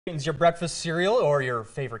Your breakfast cereal or your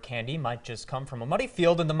favorite candy might just come from a muddy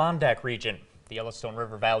field in the Mondack region. The Yellowstone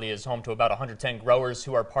River Valley is home to about 110 growers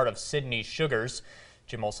who are part of Sydney Sugars.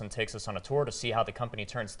 Jim Olson takes us on a tour to see how the company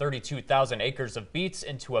turns 32,000 acres of beets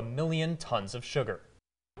into 1 million tons of sugar.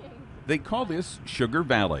 They call this Sugar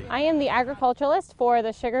Valley. I am the agriculturalist for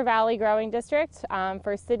the Sugar Valley Growing District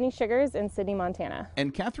for Sydney Sugars in Sydney, Montana.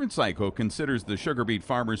 And Catherine Psycho considers the sugar beet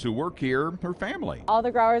farmers who work here her family. All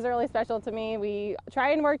the growers are really special to me. We try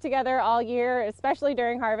and work together all year, especially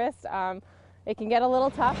during harvest. It can get a little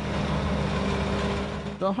tough.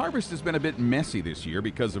 The harvest has been a bit messy this year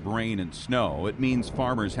because of rain and snow. It means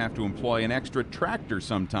farmers have to employ an extra tractor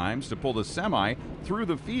sometimes to pull the semi through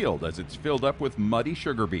the field as it's filled up with muddy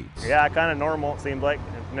sugar beets. Yeah, kind of normal, it seems like.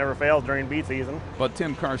 It never fails during beet season. But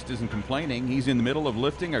Tim Karst isn't complaining. He's in the middle of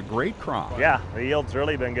lifting a great crop. Yeah, the yield's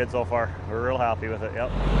really been good so far. We're real happy with it,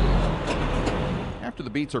 yep. After the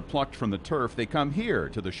beets are plucked from the turf, they come here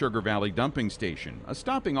to the Sugar Valley dumping station, a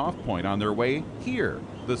stopping off point on their way here,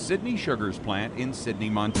 the Sydney Sugars plant in Sydney,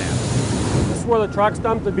 Montana. This is where the trucks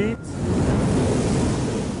dump the beets.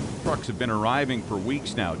 Trucks have been arriving for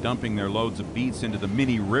weeks now, dumping their loads of beets into the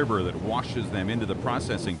mini river that washes them into the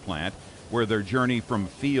processing plant, where their journey from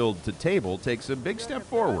field to table takes a big step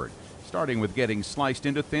forward, starting with getting sliced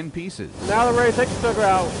into thin pieces. Now they're ready to take the sugar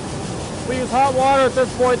out. We use hot water at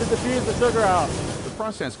this point to diffuse the sugar out. The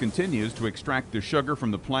process continues to extract the sugar from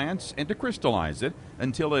the plants and to crystallize it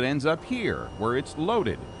until it ends up here, where it's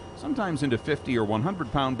loaded, sometimes into 50 or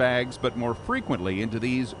 100-pound bags, but more frequently into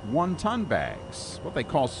these 1-ton bags, what they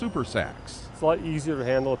call super sacks. It's a lot easier to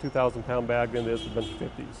handle a 2,000-pound bag than it is a bunch of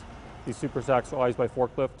 50s. These super sacks are always by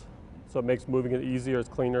forklift, so it makes moving it easier, it's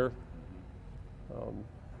cleaner.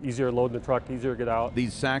 Easier loading the truck, easier to get out.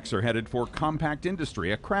 These sacks are headed for Compact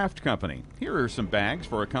Industry, a craft company. Here are some bags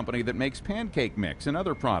for a company that makes pancake mix and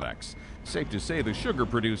other products. Safe to say the sugar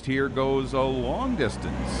produced here goes a long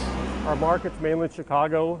distance. Our market's mainly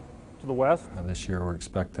Chicago to the west. This year we're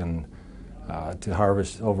expecting to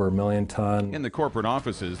harvest over 1 million ton. In the corporate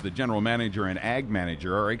offices, the general manager and ag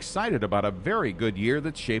manager are excited about a very good year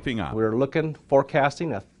that's shaping up. We're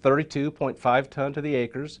forecasting a 32.5 ton to the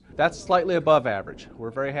acres. That's slightly above average.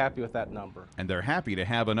 We're very happy with that number. And they're happy to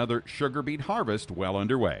have another sugar beet harvest well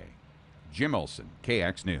underway. Jim Olson,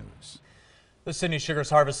 KX News. The Sydney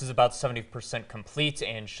Sugars harvest is about 70% complete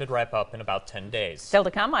and should wrap up in about 10 days. Still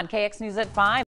to come on KX News at 5.